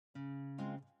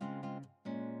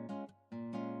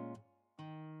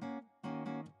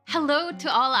Hello to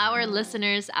all our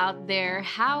listeners out there.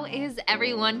 How is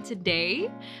everyone today?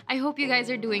 I hope you guys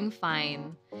are doing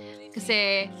fine.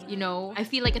 Kasi, I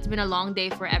feel like it's been a long day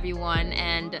for everyone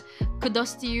and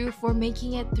kudos to you for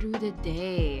making it through the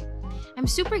day. I'm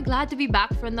super glad to be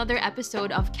back for another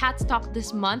episode of Cats Talk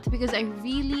this month because I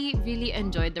really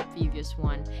enjoyed the previous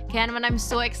one. Kaya naman I'm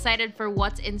so excited for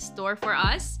what's in store for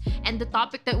us and the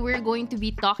topic that we're going to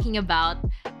be talking about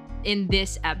in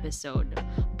this episode.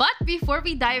 But before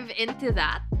we dive into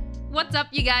that, what's up,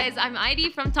 you guys? I'm Heidi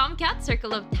from Tomcat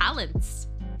Circle of Talents.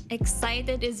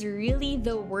 Excited is really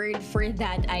the word for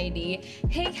that, ID.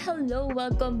 Hey, hello,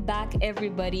 welcome back,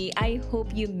 everybody. I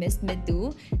hope you missed me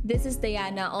too. This is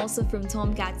Diana, also from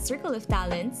Tomcat Circle of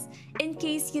Talents. In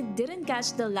case you didn't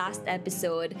catch the last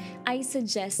episode, I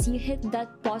suggest you hit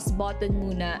that pause button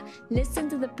muna, listen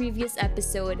to the previous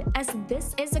episode, as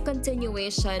this is a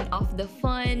continuation of the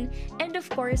fun and of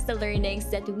course the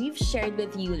learnings that we've shared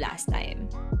with you last time.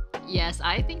 Yes,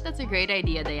 I think that's a great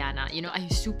idea, Diana. I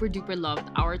super duper loved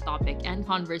our topic and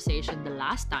conversation the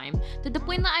last time to the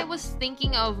point na I was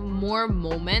thinking of more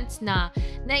moments na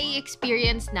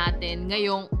nai-experience natin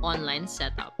ngayong online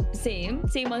setup. Same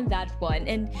on that one.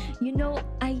 And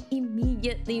I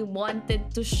immediately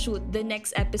wanted to shoot the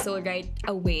next episode right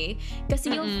away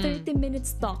kasi yung 30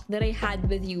 minutes talk that I had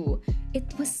with you, it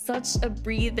was such a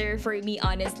breather for me,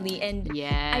 honestly. And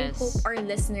yes, I hope our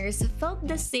listeners felt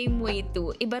the same way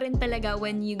too. Iba rin talaga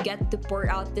when you get to pour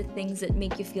out the things that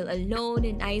make you feel alone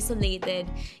and isolated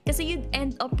kasi you'd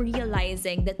end up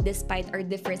realizing that despite our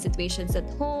different situations at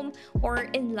home or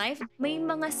in life, may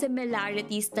mga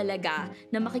similarities talaga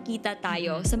na makikita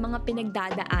tayo sa mga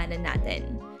pinagdadaanan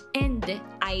natin. And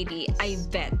ID, I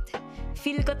bet,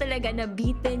 feel ko talaga na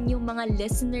beaten yung mga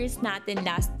listeners natin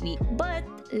last week. But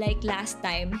like last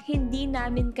time, hindi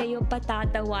namin kayo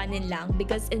patatawanin lang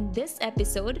because in this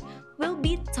episode, we'll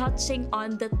be touching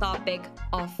on the topic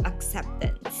of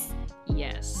acceptance.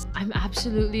 Yes, I'm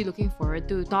absolutely looking forward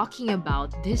to talking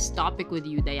about this topic with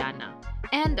you, Diana.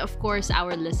 And of course,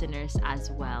 our listeners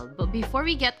as well. But before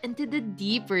we get into the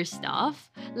deeper stuff,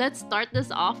 let's start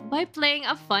this off by playing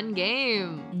a fun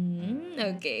game.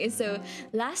 Okay, so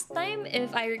last time,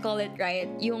 if I recall it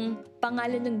right, yung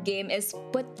pangalan ng game is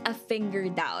Put a Finger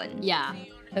Down. Yeah.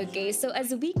 Okay, so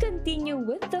as we continue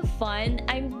with the fun,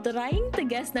 I'm trying to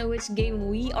guess now which game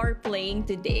we are playing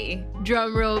today.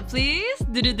 Drum roll, please.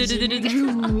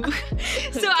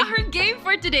 So our game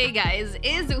for today, guys,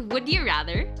 is Would You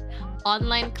Rather?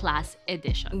 Online Class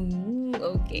Edition. Ooh,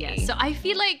 okay. Yeah, so I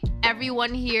feel like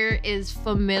everyone here is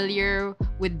familiar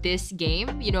with this game.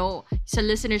 Sa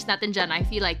listeners natin dyan, I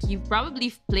feel like you've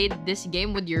probably played this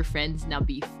game with your friends na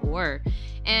before.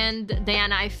 And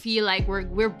Diana, I feel like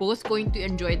we're both going to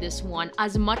enjoy this one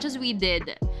as much as we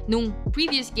did nung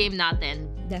previous game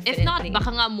natin. Definitely. If not, baka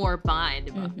nga more pa nga,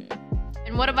 di ba?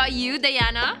 And what about you,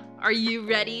 Diana? Are you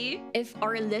ready? If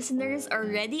our listeners are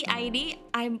ready, ID,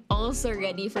 I'm also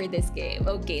ready for this game.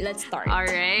 Okay, let's start. All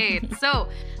right.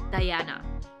 So, Diana,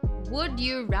 would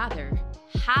you rather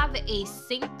have a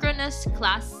synchronous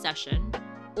class session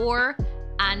or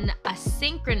an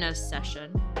asynchronous session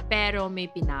pero may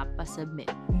pinapasubmit?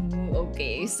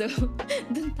 Okay, so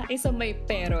dun tayo sa may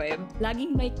pero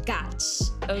laging may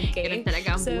catch. Okay. Ganun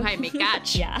talaga ang buhay, may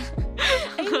catch. Yeah.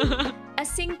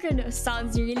 Asynchronous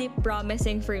sounds really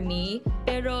promising for me,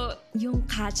 pero yung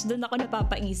catch, dun ako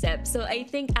napapaisip. So I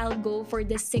think I'll go for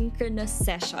the synchronous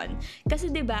session.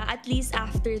 Kasi 'di ba, at least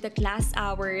after the class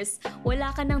hours, wala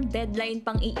ka ng deadline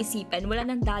pang iisipan, wala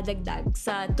nang dadagdag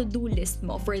sa to-do list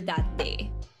mo for that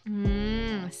day.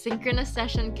 Synchronous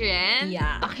session ka rin?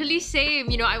 Yeah. Actually,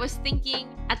 same. I was thinking,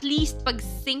 at least pag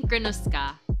synchronous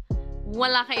ka,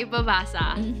 wala ka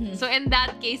ibabasa. So in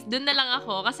that case, dun na lang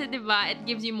ako kasi 'di ba, it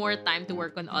gives you more time to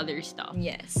work on other stuff.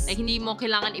 Yes. Like hindi mo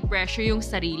kailangan i-pressure yung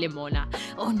sarili mo na,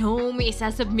 oh no, may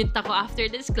isa-submit ako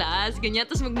after this class. Ganyan,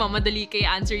 tapos magmamadali kayo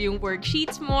answer yung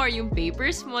worksheets mo or yung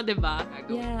papers mo, 'di ba?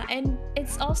 Yeah, and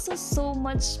it's also so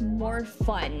much more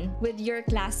fun with your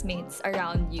classmates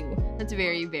around you. That's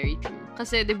very, very true.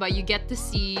 Kasi 'di ba, you get to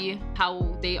see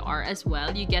how they are as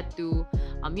well. You get to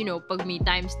pag may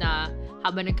times na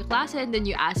habang nagkaklase and then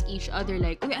you ask each other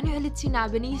like, uy, ano ulit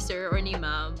sinabi ni sir or ni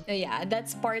ma'am? Yeah,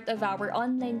 that's part of our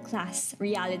online class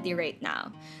reality right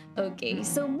now. Okay,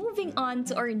 so moving on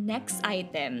to our next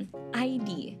item,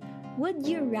 ID. Would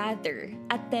you rather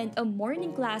attend a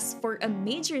morning class for a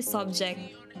major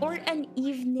subject or an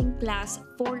evening class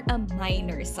for a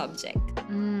minor subject?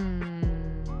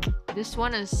 This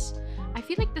one is, I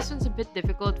feel like this one's a bit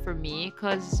difficult for me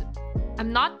because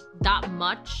I'm not that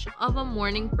much of a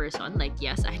morning person. Like,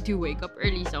 yes, I do wake up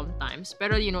early sometimes.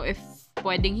 Pero, if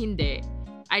pwedeng hindi,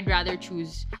 I'd rather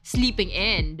choose sleeping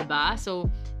in, diba?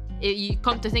 So, you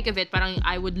come to think of it, parang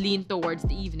I would lean towards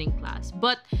the evening class.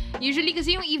 But usually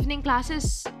kasi yung evening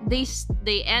classes,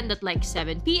 they end at like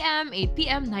 7 p.m., 8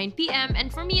 p.m., 9 p.m.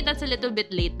 And for me, that's a little bit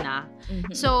late na.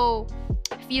 So,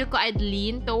 feel ko I'd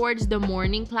lean towards the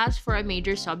morning class for a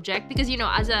major subject because, you know,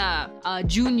 as a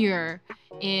junior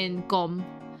in comm,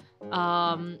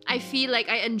 I feel like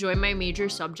I enjoy my major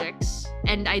subjects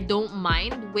and I don't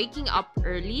mind waking up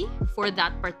early for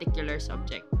that particular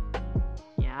subject.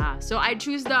 Yeah, so I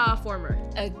choose the former.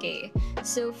 Okay.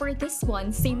 So for this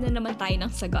one, same na naman tayo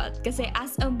ng sagot. Kasi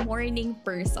as a morning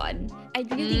person, I'd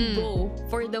really go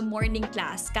for the morning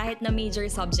class kahit na major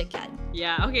subject yan.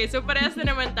 Yeah, okay. So parehas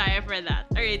na naman tayo for that.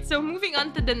 Alright, so moving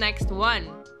on to the next one.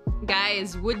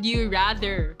 Guys, would you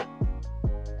rather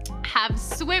have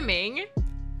swimming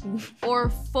or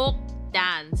folk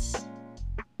dance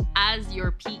as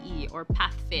your PE or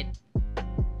path fit?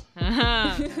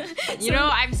 You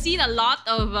know, I've seen a lot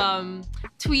of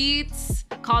tweets,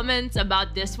 comments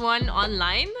about this one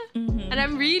online. And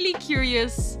I'm really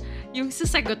curious yung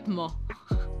sasagot mo.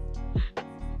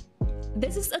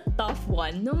 This is a tough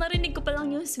one. Nung narinig ko pa lang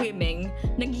yung swimming,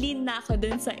 nag-lean na ako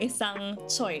dun sa isang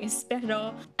choice.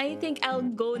 Pero I think I'll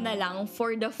go na lang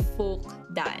for the folk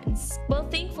dance. Well,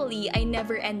 thankfully, I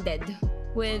never ended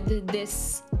with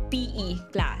this PE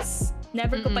class.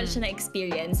 Never ko pa siya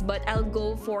na-experience, but I'll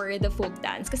go for the folk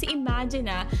dance. Kasi imagine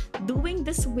doing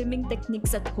the swimming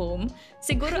techniques at home,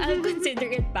 siguro I'll consider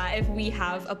it pa if we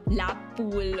have a lap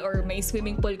pool or may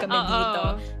swimming pool kami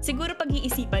dito. Siguro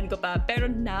pag-iisipan ko pa. Pero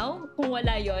now, kung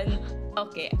wala yon,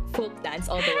 okay, folk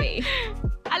dance all the way.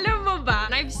 Alam mo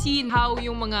ba, I've seen how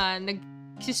yung mga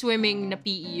swimming na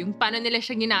PE, yung paano nila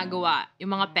siya ginagawa, yung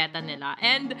mga peta nila.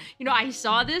 And, you know, I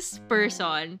saw this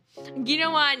person,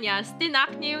 ginawa niya,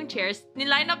 tinak niya yung chairs,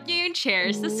 niline up niya yung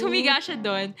chairs, tapos humiga siya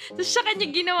doon. Tapos siya kanya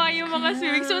ginawa yung mga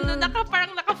swimming. So,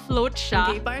 parang naka-float siya.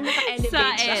 Okay, parang naka-elevate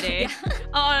sa siya. ere.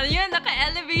 Oo, yun,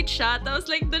 naka-elevate siya. Tapos,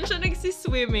 like, doon siya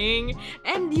nagsiswimming.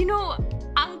 And, you know,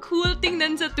 ang cool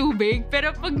tingnan sa tubig,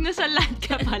 pero pag nasa land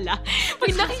ka pala,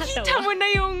 pag nakikita mo na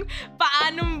yung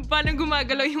paano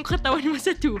gumagalaw yung katawan mo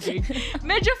sa tubig,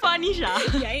 medyo funny siya.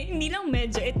 Yeah, hindi lang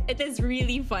medyo. It is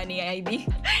really funny, Ivy.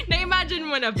 Na-imagine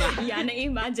mo na ba? Yeah,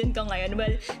 na-imagine ko ngayon.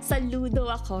 Well, saludo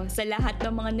ako sa lahat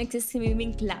ng mga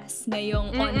nagsiswimming class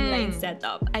ngayong online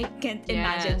setup. I can't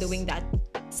imagine doing that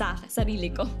sa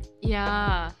sarili ko.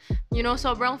 Yeah. You know,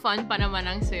 sobrang fun pa naman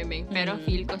ang swimming. Pero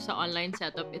feel ko sa online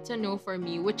setup, it's a no for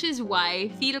me. Which is why,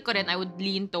 feel ko rin I would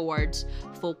lean towards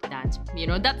folk dance. You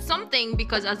know, that's something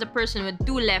because as a person with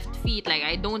 2 left feet, like,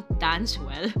 I don't dance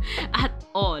well at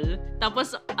all.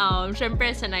 Tapos,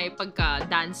 syempre, sanay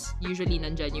pagka-dance, usually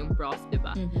nandyan yung prof,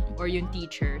 diba? Or yung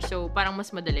teacher. So, parang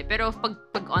mas madali. Pero pag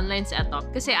online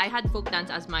setup, kasi I had folk dance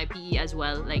as my PE as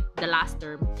well, like, the last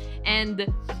term. And,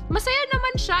 masaya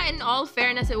naman siya. In all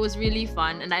fairness, it was really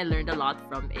fun and I learned a lot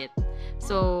from it.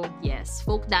 So, yes,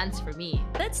 folk dance for me.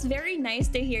 That's very nice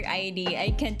to hear, ID.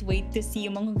 I can't wait to see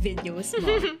yung mga videos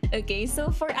mo. Okay, so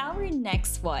for our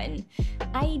next one,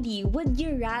 ID, would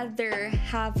you rather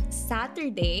have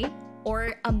Saturday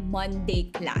or a Monday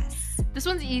class? This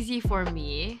one's easy for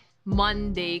me.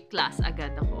 Monday class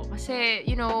agad ako. Kasi,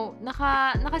 you know,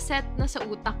 nakaset na sa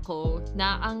utak ko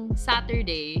na ang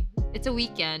Saturday, it's a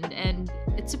weekend and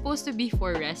it's supposed to be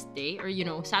for rest day or, you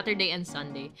know, Saturday and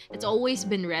Sunday. It's always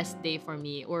been rest day for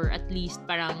me or at least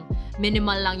parang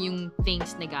minimal lang yung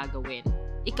things na gagawin.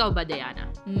 Ikaw ba, Diana?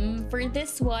 For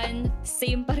this one,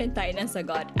 same pa rin tayo ng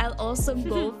sagot. I'll also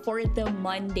go for the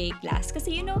Monday class. Kasi,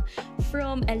 you know,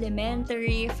 from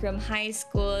elementary, from high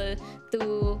school,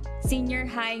 to senior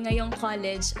high, ngayong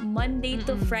college, Monday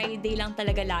to Friday lang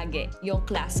talaga lagi yung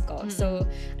class ko. So,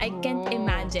 I can't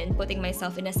imagine putting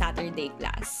myself in a Saturday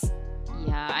class.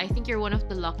 Yeah, I think you're one of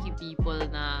the lucky people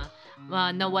na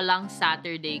walang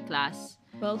Saturday class.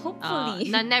 Well, hopefully.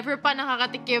 Na never pa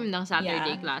nakakatikim ng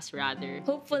Saturday class, rather.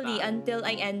 Hopefully, until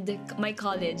I end my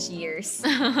college years.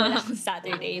 Wala akong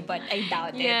Saturday, but I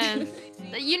doubt it.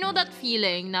 You know that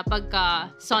feeling na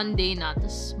pagka Sunday na,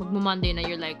 tapos magmo-Monday na,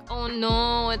 you're like, oh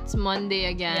no, it's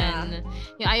Monday again.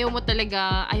 Yeah. Ayaw mo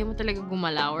talaga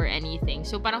gumalaw or anything.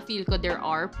 So parang feel ko there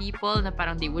are people na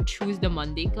parang they would choose the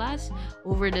Monday class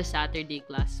over the Saturday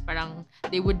class. Parang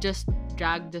they would just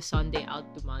drag the Sunday out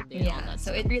to Monday. Yeah,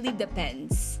 so it really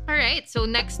depends. Alright, so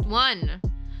next one.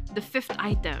 The 5th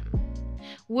item.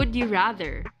 Would you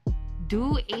rather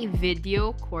do a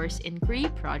video course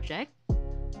inquiry project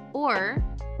or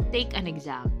take an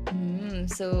exam?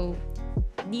 So,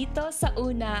 dito sa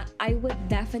una, I would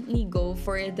definitely go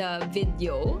for the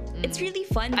video. It's really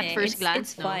fun. At first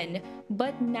glance, it's fun.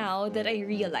 But now that I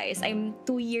realize, I'm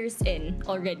 2 years in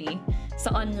already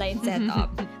sa online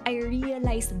setup, I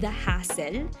realize the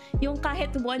hassle. Yung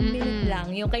kahit 1 minute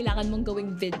lang, yung kailangan mong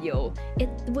gawing video,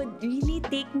 it would really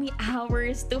take me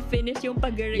hours to finish yung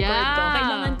pag-record ko. Yeah.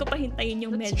 Kailangan ko pa hintayin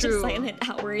yung That's medyo true. silent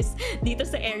hours dito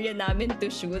sa area namin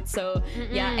to shoot. So,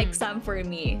 yeah, exam for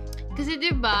me. Kasi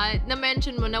diba,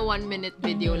 na-mention mo na 1-minute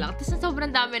video lang. Tapos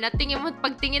sobrang dami na.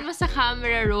 Pagtingin mo sa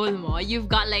camera roll mo, you've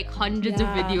got like hundreds of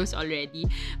Yeah. videos already.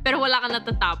 Pero wala ka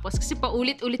natatapos. Kasi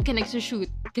paulit-ulit ka nagsushoot.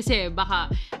 Kasi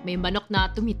baka may manok na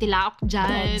tumitilaok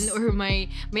dyan. Dogs. Or may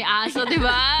aso,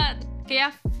 diba?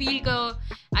 Kaya feel ko,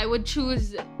 I would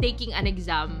choose taking an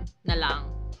exam na lang.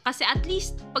 Kasi at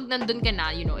least, pag nandun ka na,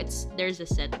 there's a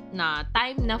set na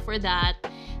time na for that.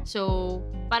 So,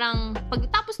 parang, pag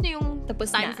tapos na yung Tapos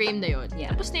time na. frame na yun,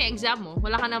 Yeah. tapos na yung exam mo,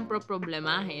 wala ka nang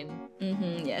problemahin.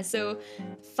 Yeah, so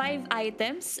 5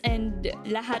 items and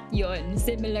lahat yon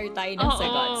similar tayo ng Oo.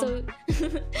 sagot. So,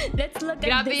 let's look at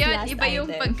Grabe this yun, last iba yung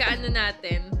item. pagkaano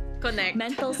natin. Connect.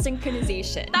 Mental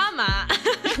synchronization. Tama.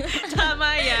 Tama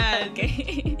yan.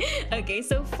 Okay,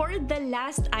 so for the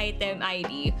last item,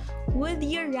 ID, would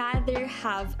you rather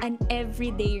have an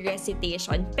everyday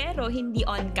recitation pero hindi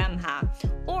on-cam ha?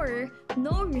 Or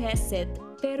no recit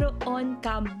pero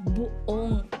on-cam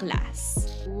buong class?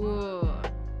 Ooh.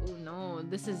 Oh no,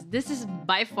 this is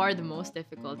by far the most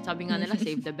difficult. Sabi nga nila,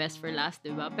 save the best for last,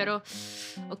 diba? Pero,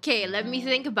 okay, let me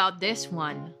think about this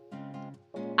one.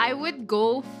 I would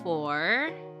go for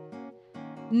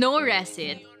no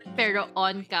recit, pero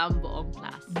on-cam buong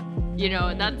class. I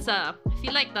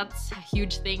feel like that's a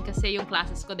huge thing kasi yung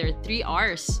classes ko, they're 3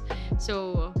 hours.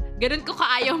 So, ganun ko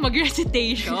kaayaw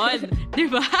mag-recitation.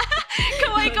 Diba?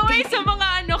 Kaway-kaway sa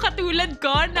mga katulad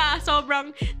ko na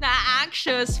sobrang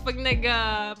na-anxious pag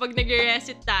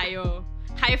nag-recit tayo.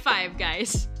 High five,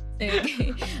 guys.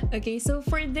 Okay, so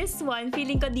for this one,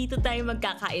 feeling ko dito tayo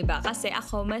magkakaiba kasi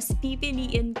ako mas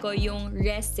pipiliin ko yung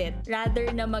recit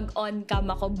rather na mag-on-cam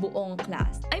ako buong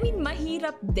class. I mean,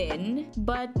 mahirap din,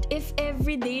 but if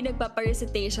everyday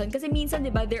nagpapa-recitation, kasi minsan, di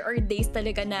ba, there are days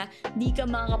talaga na di ka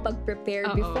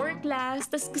makakapag-prepare before class,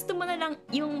 tas gusto mo na lang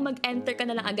yung mag-enter ka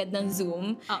na lang agad ng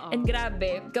Zoom. And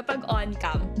grabe, kapag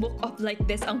on-cam, book up like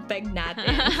this ang peg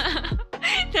natin.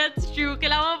 That's true.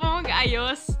 Kailangan mo pa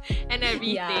mag-ayos and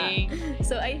everything.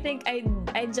 So I think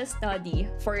I'd just study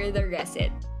for the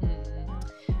recit.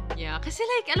 Yeah, kasi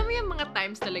like, alam mo yung mga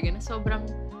times talaga na sobrang,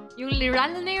 yung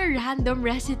lalo na yung random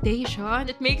recitation,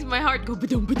 it makes my heart go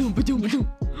badum badum badum badum.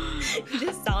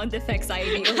 The sound effects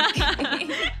ID,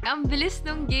 okay. Ang bilis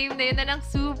nung game na yun na lang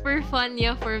super fun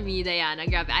niya for me, Diana.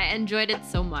 Grabe, I enjoyed it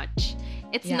so much.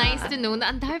 It's nice to know na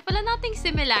ang dami pala nating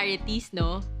similarities,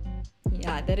 no?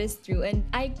 Yeah, that is true. And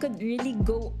I could really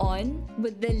go on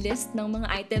with the list ng mga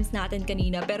items natin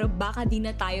kanina, pero baka di na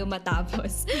tayo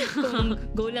matapos kung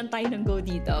go lang tayo ng go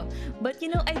dito. But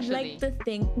I'd like to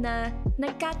think na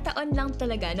nagkataon lang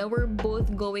talaga na we're both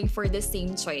going for the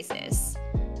same choices.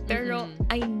 Pero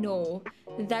I know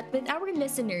that with our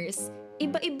listeners,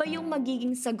 iba-iba yung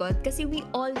magiging sagot kasi we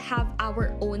all have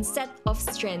our own set of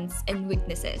strengths and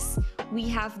weaknesses. We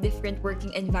have different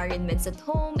working environments at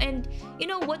home, and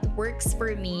what works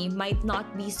for me might not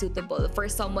be suitable for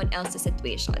someone else's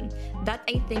situation. That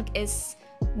I think is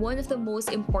one of the most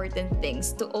important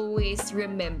things to always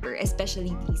remember,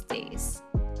 especially these days.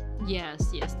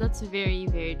 Yes, that's very,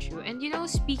 very true. And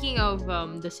speaking of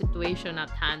the situation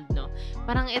at hand, no,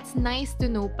 parang it's nice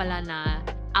to know pala na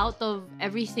out of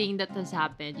everything that has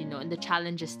happened, and the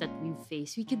challenges that we've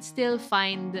faced, we could still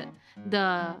find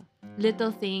the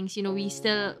little things,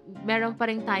 meron pa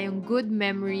rin tayong good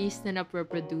memories na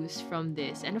naproproduce from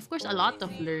this. And of course, a lot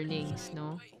of learnings,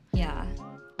 no? Yeah.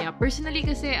 Yeah, personally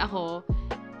kasi ako,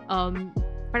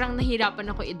 parang nahirapan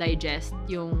ako i-digest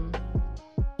yung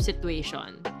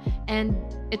situation. And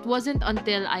it wasn't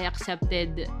until I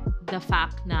accepted the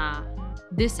fact na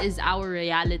this is our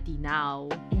reality now,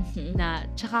 na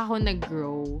tsaka ako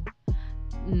nag-grow,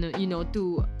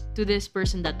 to this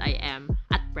person that I am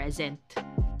at present.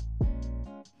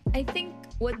 I think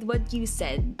what you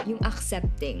said, yung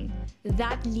accepting,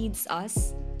 that leads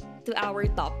us to our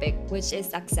topic, which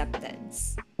is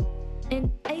acceptance. And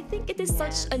I think it is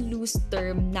such a loose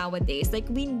term nowadays.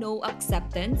 Like, we know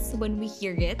acceptance when we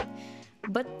hear it,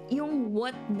 but yung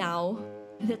what now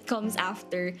that comes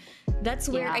after, that's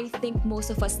where I think most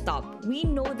of us stop. We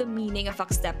know the meaning of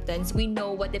acceptance. We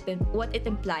know what it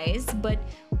implies, but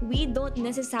we don't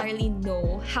necessarily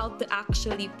know how to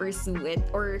actually pursue it,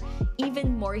 or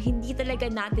even more, hindi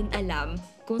talaga natin alam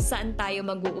kung saan tayo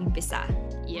mag-uumpisa.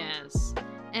 Yes.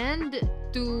 And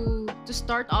to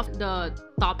start off the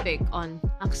topic on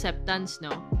acceptance,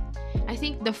 no, I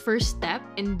think the first step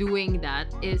in doing that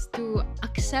is to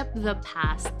accept the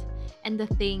past and the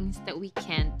things that we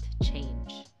can't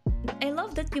change. I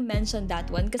love that you mentioned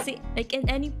that one kasi like in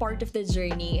any part of the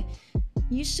journey,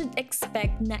 you should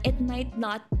expect na it might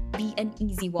not be an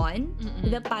easy one.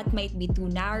 The path might be too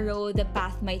narrow, the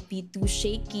path might be too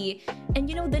shaky, and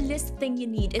the least thing you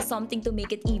need is something to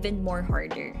make it even more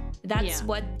harder. That's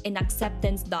what in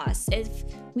acceptance does. If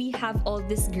we have all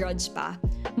this grudge pa,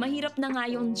 mahirap na nga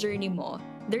yung journey mo,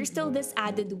 there's still this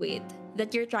added weight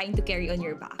that you're trying to carry on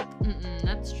your back.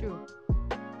 That's true.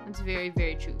 That's very,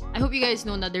 very true. I hope you guys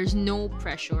know na there's no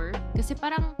pressure. Kasi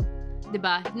parang,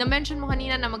 diba, na-mention mo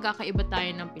kanina na magkakaiba tayo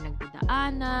ng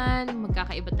pinagdadaanan,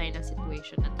 magkakaiba tayo ng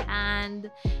situation at hand,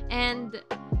 and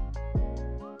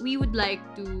we would like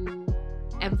to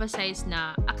emphasize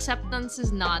na acceptance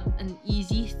is not an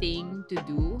easy thing to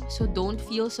do, so don't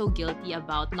feel so guilty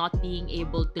about not being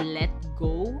able to let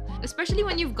go, especially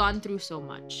when you've gone through so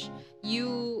much.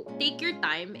 You take your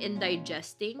time in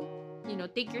digesting,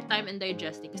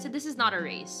 because this is not a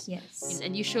race. Yes.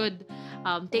 And you should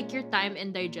take your time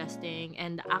in digesting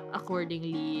and act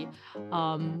accordingly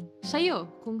sa'yo.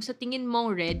 Kung sa tingin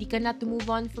mo ready ka na to move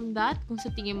on from that, kung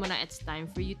sa tingin mo na it's time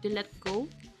for you to let go,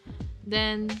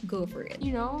 then go for it.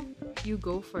 You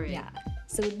go for it. Yeah.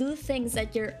 So do things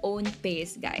at your own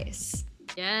pace, guys.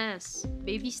 Yes.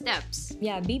 Baby steps.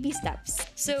 Yeah, baby steps.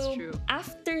 So, That's true.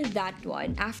 after that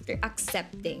one, after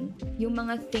accepting yung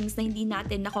mga things na hindi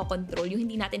natin nakokontrol, yung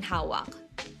hindi natin hawak,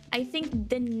 I think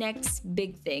the next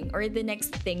big thing or the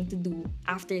next thing to do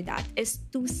after that is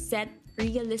to set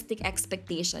realistic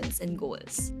expectations and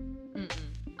goals.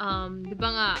 Diba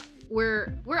nga,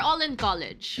 we're all in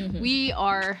college. We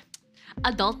are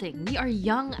adulting. We are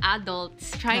young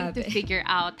adults trying to Grabe. figure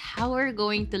out how we're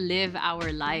going to live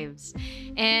our lives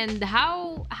and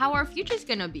how our future is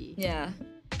gonna be. Yeah.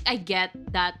 I get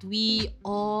that we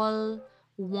all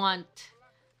want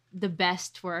the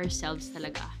best for ourselves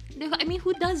talaga. I mean,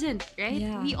 who doesn't, right?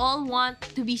 Yeah. We all want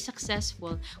to be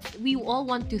successful. We all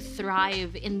want to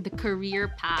thrive in the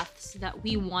career paths that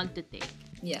we want to take.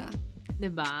 Yeah.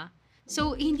 Diba?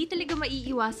 So, hindi talaga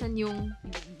maiiwasan yung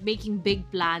making big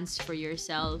plans for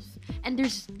yourself. And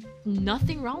there's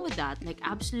nothing wrong with that. Like,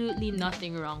 absolutely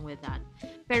nothing wrong with that.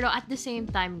 Pero at the same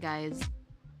time, guys,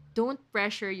 don't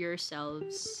pressure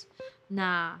yourselves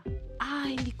na,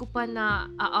 hindi ko pa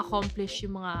na-accomplish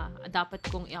yung mga dapat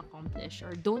kong i-accomplish.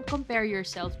 Or don't compare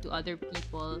yourself to other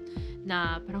people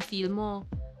na parang feel mo,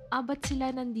 ba't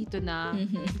sila nandito na?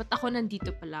 Ba't ako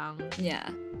nandito pa lang?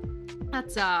 Yeah.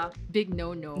 That's a big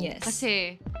no-no. Yes.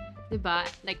 Kasi, diba,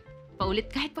 like,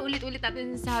 kahit paulit-ulit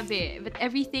natin sinasabi, but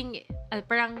everything,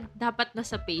 parang dapat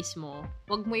nasa pace mo.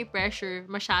 Huwag mo i-pressure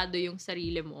masyado yung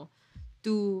sarili mo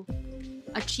to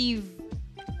achieve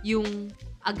yung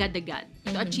agad-agad.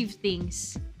 To achieve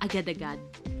things agad-agad.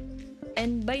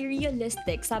 And by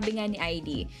realistic, sabi nga ni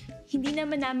ID, hindi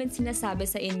naman namin sinasabi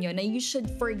sa inyo na you should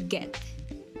forget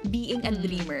being a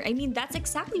dreamer. I mean, that's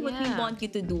exactly what we Yeah. want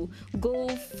you to do. Go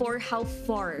for how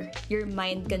far your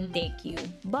mind can take you.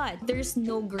 But there's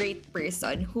no great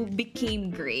person who became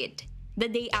great the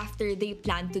day after they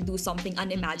planned to do something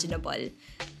unimaginable.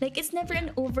 Like, it's never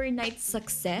an overnight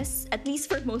success, at least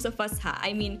for most of us, ha?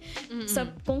 I mean,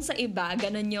 kung sa iba,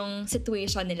 ganun yung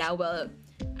situation nila, well,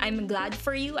 I'm glad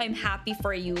for you, I'm happy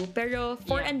for you, pero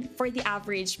for the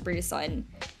average person,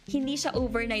 hindi siya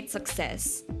overnight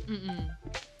success.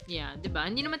 Yeah, diba?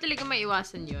 Hindi naman talaga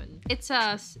maiwasan yun. It's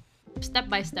a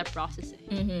step-by-step process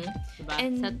eh. Diba?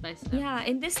 And Step-by-step. yeah,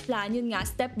 in this plan, yun nga,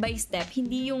 step by step,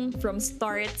 hindi yung from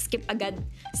start, skip agad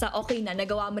sa okay na,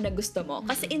 nagawa mo na gusto mo.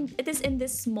 Kasi it is in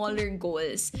these smaller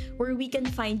goals where we can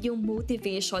find yung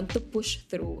motivation to push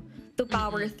through, to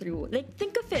power through. Like,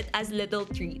 think of it as little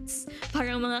treats.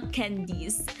 Parang mga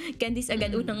candies. Candies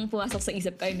agad unang pumasok sa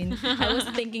isip ko. I mean, I was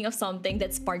thinking of something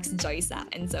that sparks joy sa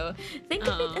akin. So, think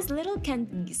of it as little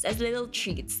candies, as little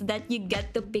treats that you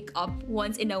get to pick up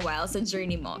once in a while sa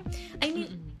journey mo. I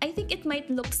mean, I think it might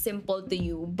look simple to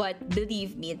you, but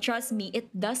believe me, trust me, it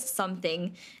does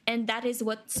something, and that is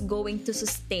what's going to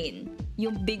sustain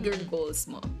yung bigger goals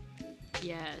mo.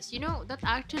 Yes, that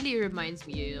actually reminds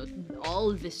me,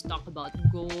 all this talk about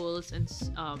goals and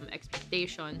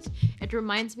expectations, it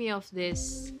reminds me of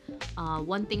this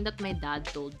one thing that my dad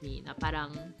told me, na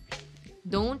parang,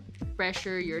 don't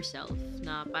pressure yourself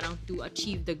na parang to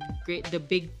achieve the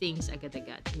big things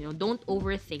agad-agad. Don't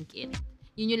overthink it.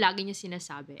 Yun yung lagi niya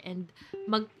sinasabi. And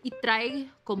i-try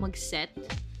ko mag-set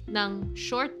ng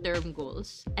short-term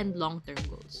goals and long-term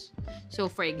goals. So,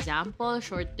 for example,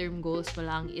 short-term goals mo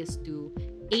lang is to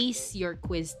ace your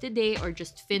quiz today or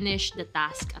just finish the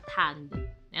task at hand.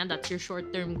 And that's your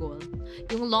short-term goal.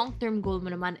 Yung long-term goal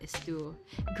mo naman is to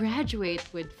graduate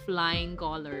with flying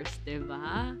colors,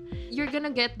 diba? You're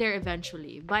gonna get there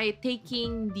eventually by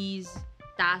taking these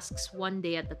tasks one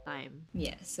day at a time.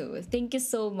 Yeah, so thank you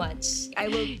so much.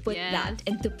 I will put Yes. that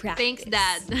into practice. Thanks,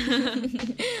 Dad.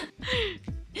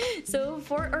 So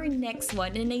for our next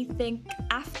one, and I think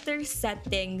after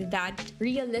setting that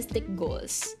realistic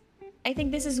goals, I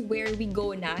think this is where we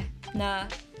go na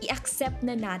i-accept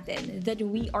na natin that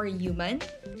we are human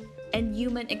and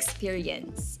human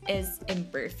experience is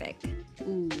imperfect.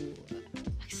 Ooh.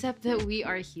 Accept that we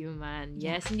are human.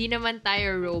 Yes, hindi naman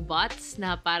tayo robots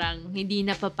na parang hindi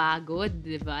napapagod,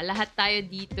 di ba? Lahat tayo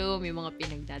dito, may mga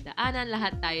pinagdadaanan,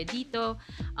 lahat tayo dito.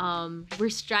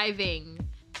 We're striving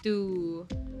to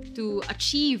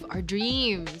achieve our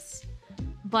dreams.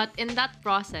 But in that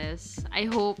process, I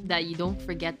hope that you don't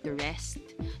forget the rest.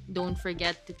 Don't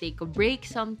forget to take a break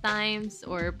sometimes,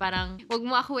 or parang wag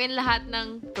mo akuin lahat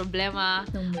ng problema,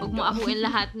 wag mo akuin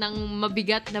lahat ng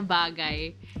mabigat na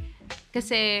bagay.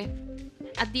 Kasi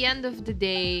at the end of the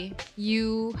day,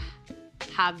 you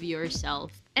have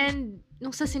yourself. And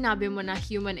nung sa sinabi mo na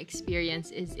human experience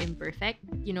is imperfect,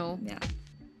 you know, Yeah.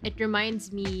 it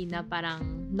reminds me na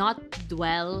parang not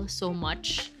dwell so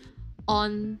much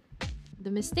on the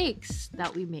mistakes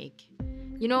that we make.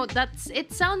 You know,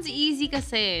 it sounds easy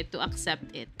kasi to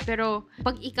accept it. Pero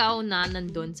pag ikaw na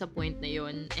nandun sa point na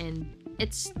yun, and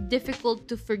it's difficult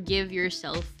to forgive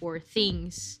yourself for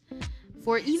things,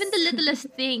 for even the littlest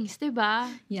things, diba?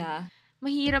 Yeah.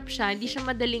 Mahirap siya, hindi siya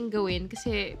madaling gawin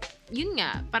kasi yun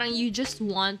nga, parang you just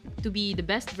want to be the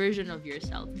best version of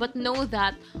yourself. But know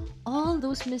that all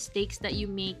those mistakes that you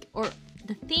make, or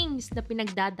the things na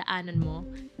pinagdadaanan mo,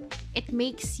 it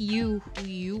makes you who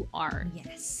you are.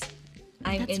 Yes.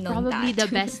 I'm That's in on probably that.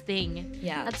 the best thing.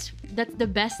 Yeah. That's the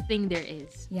best thing there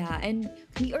is. Yeah, and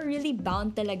we are really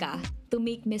bound talaga to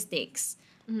make mistakes.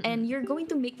 And you're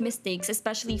going to make mistakes,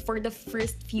 especially for the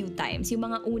first few times. Yung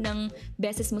mga unang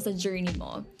beses mo sa journey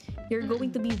mo. You're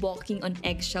going to be walking on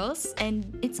eggshells, and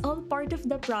it's all part of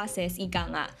the process, ika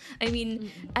nga. I mean,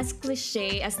 as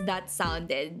cliche as that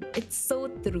sounded, it's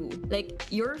so true. Like,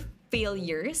 your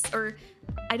failures, or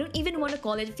I don't even want to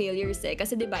call it failures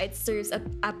kasi diba, it serves a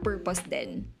purpose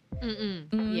din.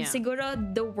 Yeah. Siguro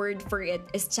the word for it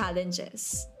is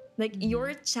challenges. Like,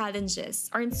 your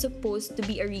challenges aren't supposed to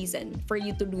be a reason for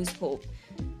you to lose hope.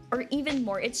 Or even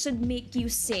more, it should make you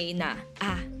say na,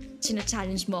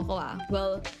 china-challenge mo ako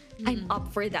Well, I'm up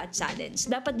for that challenge.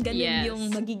 Dapat ganun Yes. yung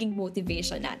magiging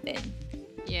motivation natin.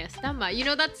 Yes, tama. You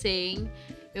know that saying,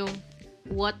 yung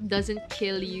what doesn't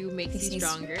kill you makes Makes you you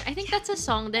stronger. I think that's a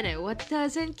song din eh. What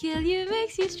doesn't kill you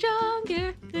makes you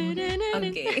stronger.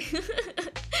 Okay.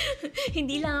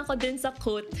 Hindi lang ako dun sa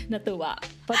quote natuwa.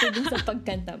 Pati dun sa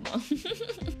pagkanta mo.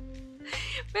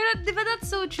 Pero di ba that's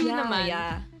so true naman?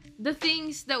 Yeah. The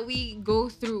things that we go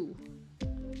through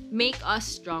make us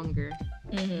stronger.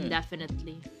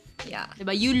 Definitely. Yeah.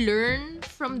 Diba? You learn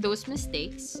from those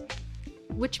mistakes,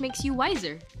 which makes you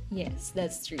wiser. Yes,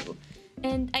 that's true.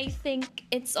 And I think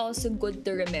it's also good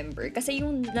to remember. Kasi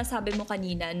yung nasabi mo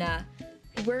kanina na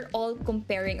we're all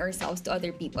comparing ourselves to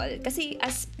other people. Kasi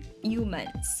as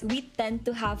humans, we tend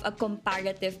to have a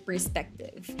comparative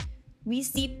perspective. We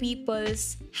see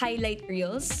people's highlight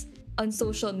reels on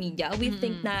social media. We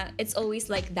think na it's always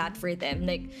like that for them.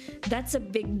 Like, that's a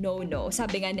big no-no,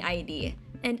 sabi nga ni ID.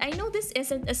 And I know this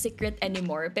isn't a secret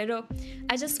anymore, pero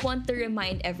I just want to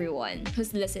remind everyone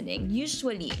who's listening,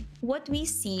 usually, what we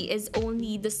see is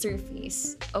only the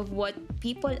surface of what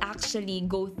people actually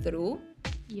go through.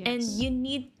 Yes. And you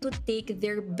need to take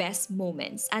their best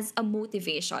moments as a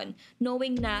motivation,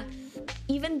 knowing na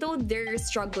even though they're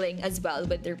struggling as well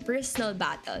with their personal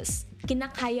battles,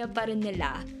 kinakaya pa rin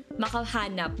nila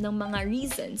makahanap ng mga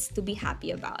reasons to be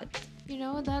happy about. You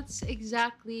know, that's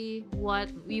exactly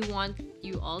what we want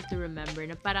you all to remember.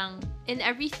 Na parang in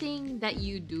everything that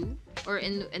you do, or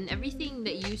in everything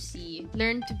that you see,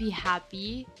 learn to be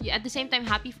happy. At the same time,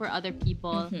 happy for other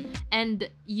people. And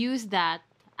use that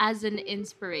as an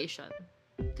inspiration.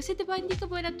 Kasi diba, hindi ka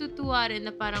ba natutuwa rin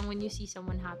na parang when you see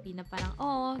someone happy, na parang,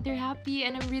 oh, they're happy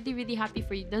and I'm really, really happy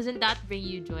for you. Doesn't that bring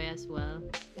you joy as well?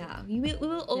 Yeah, we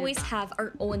will always have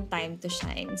our own time to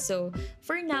shine. So,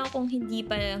 for now, kung hindi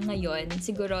pa ngayon,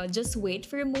 siguro just wait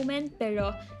for a moment,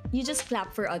 pero you just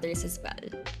clap for others as well.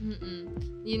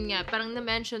 Yun nga, parang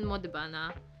na-mention mo, diba,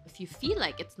 na if you feel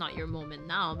like it's not your moment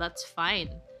now, that's fine.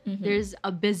 There's a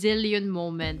bazillion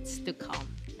moments to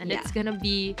come. And Yeah. it's gonna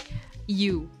be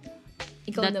you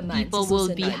Ikaw that naman, people sa will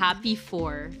be susunod. happy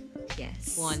for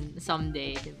Yes.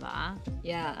 someday, diba?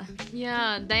 Yeah.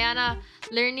 Yeah, Diana,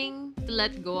 learning to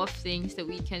let go of things that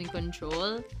we can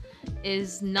control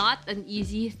is not an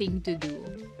easy thing to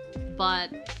do.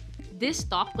 But this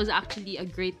talk was actually a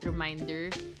great reminder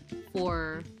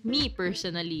for me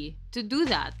personally to do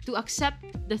that, to accept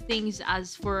the things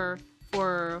as for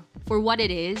what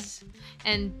it is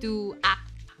and to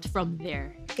act from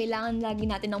there. Kailangan lagi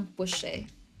natin ng push eh.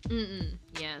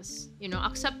 Yes.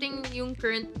 Accepting yung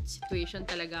current situation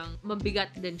talagang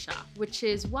mabigat din siya. Which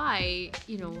is why,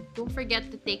 don't forget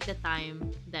to take the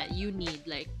time that you need.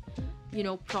 Like,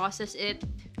 process it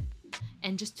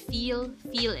and just feel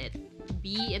it.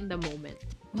 Be in the moment.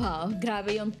 Wow,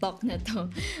 grabe yung talk na to.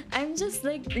 I'm just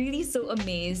like really so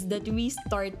amazed that we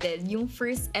started yung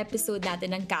first episode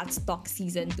natin ng Cats Talk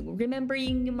Season 2.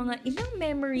 Remembering yung mga ilang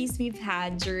memories we've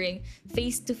had during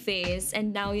face-to-face,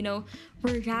 and now,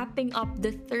 we're wrapping up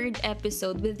the third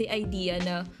episode with the idea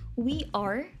na we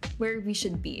are where we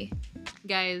should be.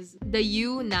 Guys, the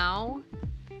you now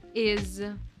is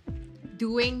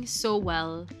doing so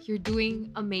well. You're doing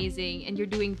amazing and you're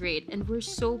doing great, and we're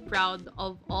so proud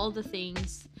of all the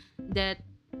things that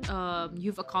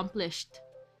you've accomplished.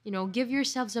 Give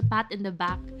yourselves a pat in the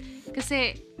back,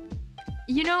 kasi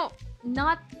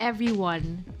not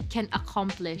everyone can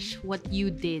accomplish what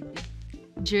you did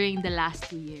during the last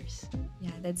 2 years.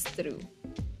 Yeah, that's true.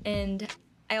 And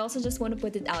I also just want to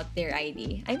put it out there,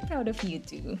 ID. I'm proud of you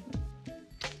too.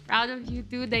 Proud of you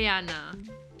too, Diana.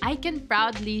 I can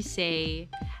proudly say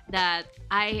that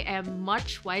I am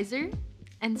much wiser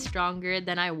and stronger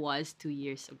than I was 2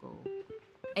 years ago.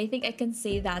 I think I can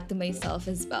say that to myself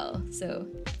as well. So,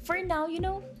 for now,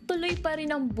 tuloy pa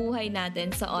rin ang buhay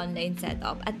natin sa online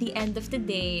setup. At the end of the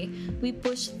day, we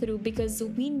push through because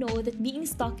we know that being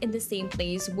stuck in the same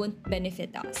place won't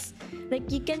benefit us. Like,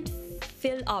 you can't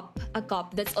fill up a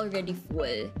cup that's already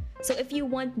full. So if you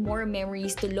want more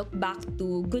memories to look back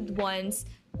to, good ones,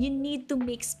 you need to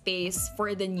make space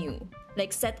for the new.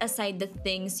 Like, set aside the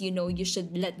things you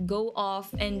should let go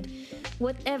of, and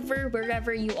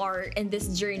wherever you are in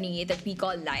this journey that we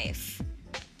call life.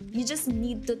 You just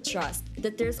need to trust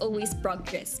that there's always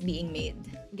progress being made.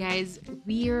 Guys,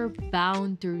 we're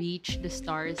bound to reach the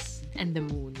stars and the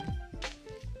moon.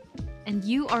 And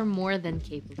you are more than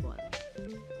capable.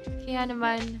 Kaya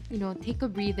naman, take a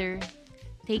breather,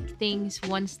 take things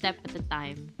one step at a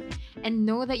time, and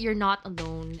know that you're not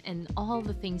alone in all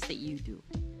the things that you do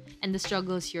and the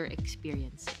struggles you're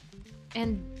experiencing.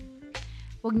 And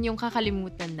huwag niyong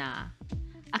kakalimutan na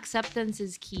acceptance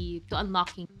is key to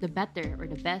unlocking the better or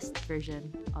the best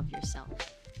version of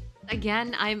yourself.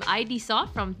 Again, I'm ID Saw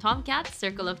from Tomcat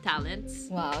Circle of Talents.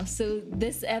 Wow, so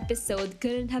this episode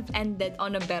couldn't have ended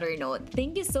on a better note.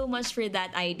 Thank you so much for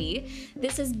that, ID.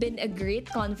 This has been a great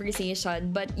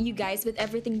conversation, but you guys, with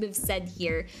everything we've said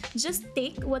here, just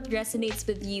take what resonates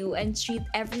with you and treat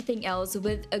everything else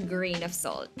with a grain of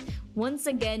salt. Once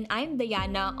again, I'm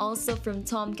Diana, also from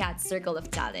Tomcat Circle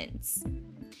of Talents.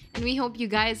 And we hope you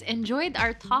guys enjoyed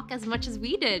our talk as much as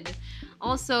we did.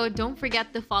 Also, don't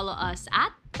forget to follow us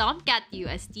at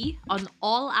TomcatUST on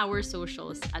all our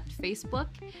socials at Facebook,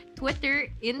 Twitter,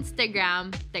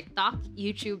 Instagram, TikTok,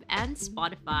 YouTube, and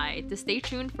Spotify to stay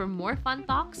tuned for more fun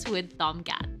talks with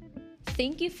Tomcat.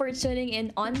 Thank you for tuning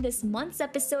in on this month's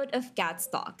episode of Cats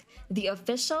Talk, the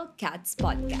official Cats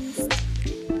podcast.